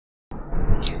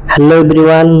Hello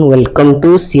everyone welcome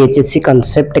to CHSE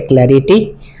concept clarity.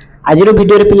 आज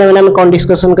video रे पिला माने कौन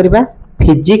डिस्कशन करबा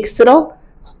फिजिक्स रो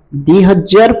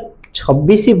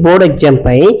 2026 बोर्ड एग्जाम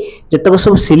पाई जतक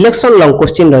सब सिलेक्शन लॉन्ग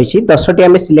क्वेश्चन रही 10टी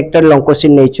आम सिलेक्टेड लॉन्ग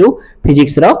क्वेश्चन नहींचु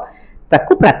फिजिक्स रो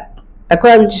ताको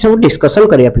आज सब डिस्कशन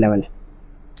करिया पिला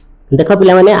माने। देखो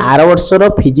पिला माने आर वर्ष रो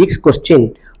फिजिक्स क्वेश्चन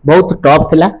बहुत टफ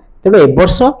थिला तेणु ए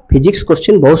वर्ष फिजिक्स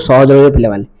क्वेश्चन बहुत सहज रहे पिला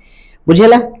माने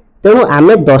बुझेला। तेणु आम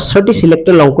 10टी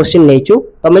सिलेक्टेड लॉन्ग क्वेश्चन नहींचु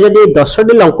तुम जब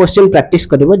 10टी लॉन्ग क्वेश्चन प्रैक्टिस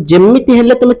करिवो जेमिति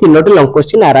हेले तुम 3टी लॉन्ग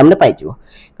क्वेश्चन आराम रे पाई जिवो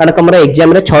कारण तुम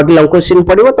एग्जाम रे 6टी लॉन्ग क्वेश्चन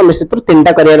पड़िवो तुम से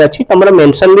 3टा करियर अछि तुम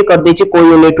मेंशन भी कर देछि कोई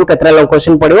यूनिट रु केतरा लॉन्ग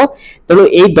क्वेश्चन पड़िवो। तेणु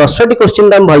एई 10टी क्वेश्चन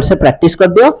तुम भल से प्रैक्टिस कर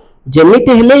दियो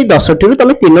जेमिति हेले 10टी रु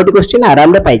तुम 3टी क्वेश्चन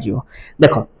आराम रे पाई जिवो।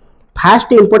 देखो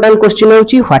फर्स्ट इंपोर्टेंट क्वेश्चन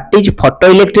होछि what is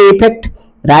photoelectric effect,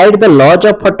 right the laws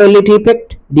of photoelectric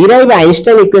effect, derive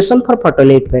Einstein equation for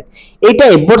photoelectric effect. एटा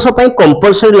ए वर्ष पई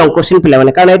कंपलसरी लॉन्ग क्वेश्चन पिला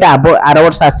माने कारण एटा आर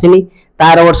वर्ष आसीनी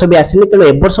तार वर्ष भी आसीनी तेणु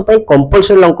ए वर्ष पई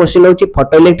कंपलसरी लॉन्ग क्वेश्चन होछि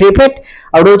फोटोइलेक्ट्रिक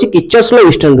इफेक्ट और होछि किर्चॉफ्स लॉ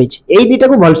ईस्टर्न ब्रिज। एई दुटा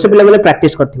को भल से पिला माने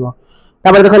प्रैक्टिस करथिबो।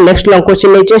 तापर देखो next long question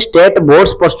नेचे state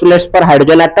boards postulates for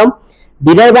hydrogen atom,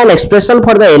 derive an expression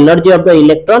for the energy of the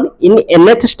electron in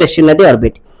nth stationery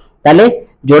orbit. ताले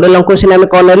जोडे लॉन्ग क्वेश्चन हमें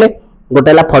कोन लेले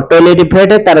गोटेला फोटोइलेक्ट्रिक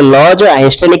इफेक्ट तार लॉज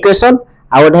आइंस्टाइन इक्वेशन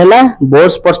आउ गोटेला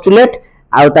बोर्ड्स पोस्टुलेट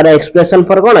आउ तार expression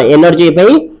for cone energy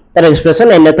पई तार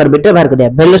एक्सप्रेशन nth ऑर्बिट रे बाहर करिया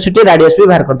वेलोसिटी रेडियस भी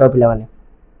बाहर करतो पिला माने।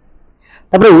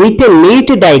 तापर with A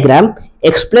NEET diagram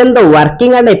explain the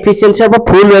working and efficiency of a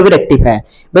full wave rectifier.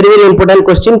 Very very important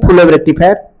question full wave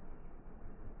rectifier.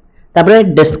 तापर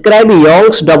describe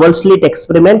Young's double slit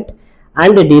experiment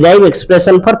and derive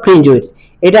expression for fringe width.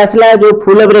 एटा असला जो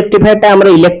full wave rectifier ता हमर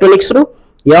electronics रो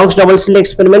Young's double slit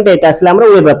experiment एटा असला हमर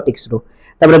wave optics रो।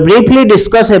 तापर briefly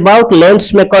discuss about lens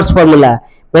makers formula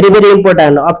very very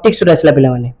important optics रो असला पिला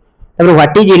माने। तापर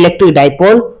what is electric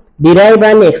dipole, derive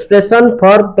an expression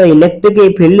for the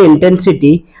electric field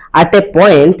intensity at A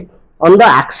point on the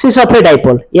axis of a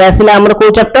dipole. ये असला हमर को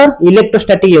chapter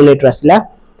electrostatic unit रो असला।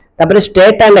 तापर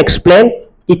state and explain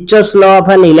Kirchhoff's law of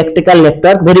an electrical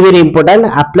network very very important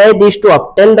apply this to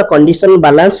obtain the condition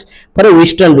balance for a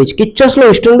eastern bridge. Kirchhoff's law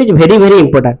eastern bridge very very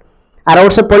important are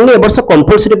वर्ष पढ़नी ए वर्ष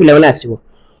compulsory पिला माने आसीबो।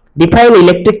 Define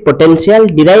electric potential,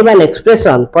 derive an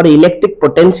expression for electric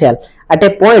potential at A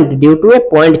point due to A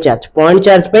point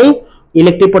charge पे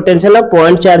electric potential और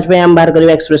point charge पे हम बाहर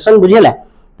करबा एक्सप्रेशन बुझिला।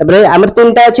 तबरे हमर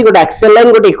तीनटा अछि गोटे एक्सियल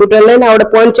लाइन गोटे इक्विटोरियल लाइन और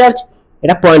गोटे पॉइंट चार्ज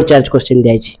एटा पॉइंट चार्ज क्वेश्चन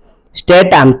दिया अछि।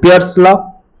 State Ampere's law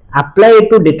apply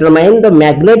to determine the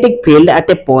magnetic field at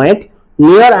A point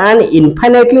near N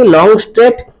infinitely long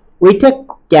straight with A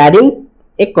carrying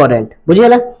a current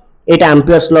बुझिला। Etah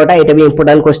Ampere's law टा एटा भी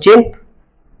important question.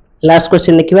 Last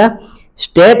question देखिबा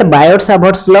state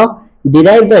Biot-Savart's law,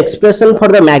 derive the expression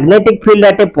for the magnetic field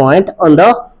at A point on the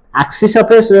axis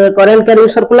of A current carrying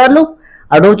circular loop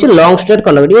और होची long straight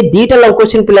conductor. ये दीटा long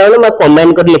question पिला वाला मैं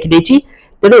comment कर लिखि देछि।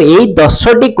 तेणु एई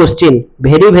 10टी क्वेश्चन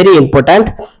वेरी वेरी इंपोर्टेंट।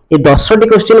 ये 10टी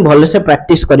क्वेश्चन भल से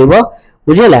प्रैक्टिस करिवो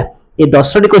बुझिला। ये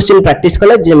 10टी क्वेश्चन प्रैक्टिस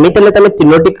कले जेमिति ले तमे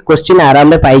 3टी क्वेश्चन आराम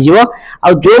में पाई जिवो।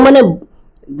 आ जो माने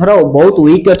धरो बहुत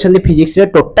वीक अछंती फिजिक्स रे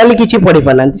टोटली किछि पढि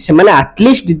पानांती से माने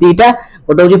एटलीस्ट दीटा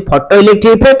गोटे होची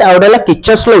फोटोइलेक्ट्रिक इफेक्ट आ गोटेला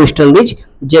किर्चॉफ्स लॉ ईस्टर्न ब्रिज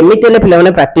जेमिति ले पिला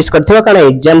माने प्रैक्टिस करथिबो कारण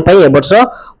एग्जाम पई ए वर्ष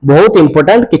बहुत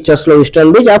important Kirchhoff's law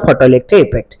eastern bridge आ फोटोइलेक्ट्रिक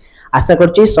इफेक्ट। आशा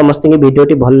करछि समस्त के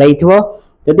वीडियोटी भल लागिथिबो।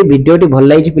 जदि वीडियोटी भल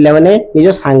लागिछि पिला माने निज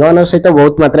सांगमान सहित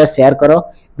बहुत मात्रा शेयर करो,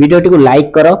 वीडियोटी को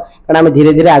लाइक करो कारण आम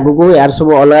धीरे धीरे आगु को यार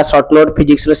सब अलग short note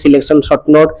physics row selection short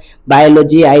note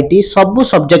biology IT सब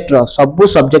सब्जेक्ट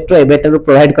रो एबेटर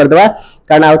प्रोवाइड कर देबा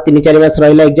कारण आ 3-4 मास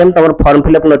रहिला एग्जाम तमर फॉर्म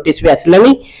फिलअप नोटिस भी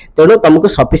आसिलानी। तेणु तुमको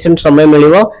सफिशिएंट समय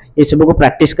मिलिवो ये सब को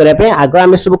प्रैक्टिस करिया पे। आगो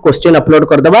आमे सब क्वेश्चन अपलोड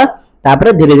कर देबा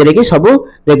तापर धीरे धीरे की सब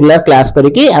रेगुलर क्लास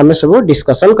करिकि आमे सब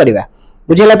डिस्कशन करिवा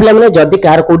बुझेला। पिला माने जदि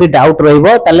कार कोडी डाउट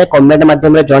रहइबो ताले कमेंट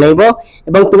माध्यम रे जणाइबो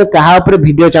एवं तुमे कहा ऊपर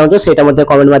वीडियो चाहतो सेटा मध्ये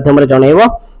कमेंट माध्यम रे जणाइबो।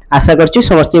 आशा करछि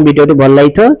समस्त वीडियोटी भल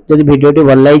लागिथो। जदि वीडियोटी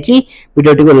भल लागिछि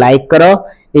वीडियोटी को लाइक करो,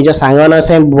 निज सांगन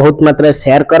से बहुत मात्रा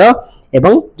शेयर करो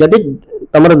एवं जदि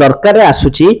तमरो दरकार रे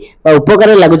आसुछि बा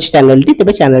उपकार लागुछि चैनल टी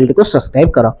तबे चैनल टी को सब्सक्राइब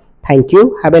करो। Thank you,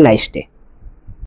 have a nice day.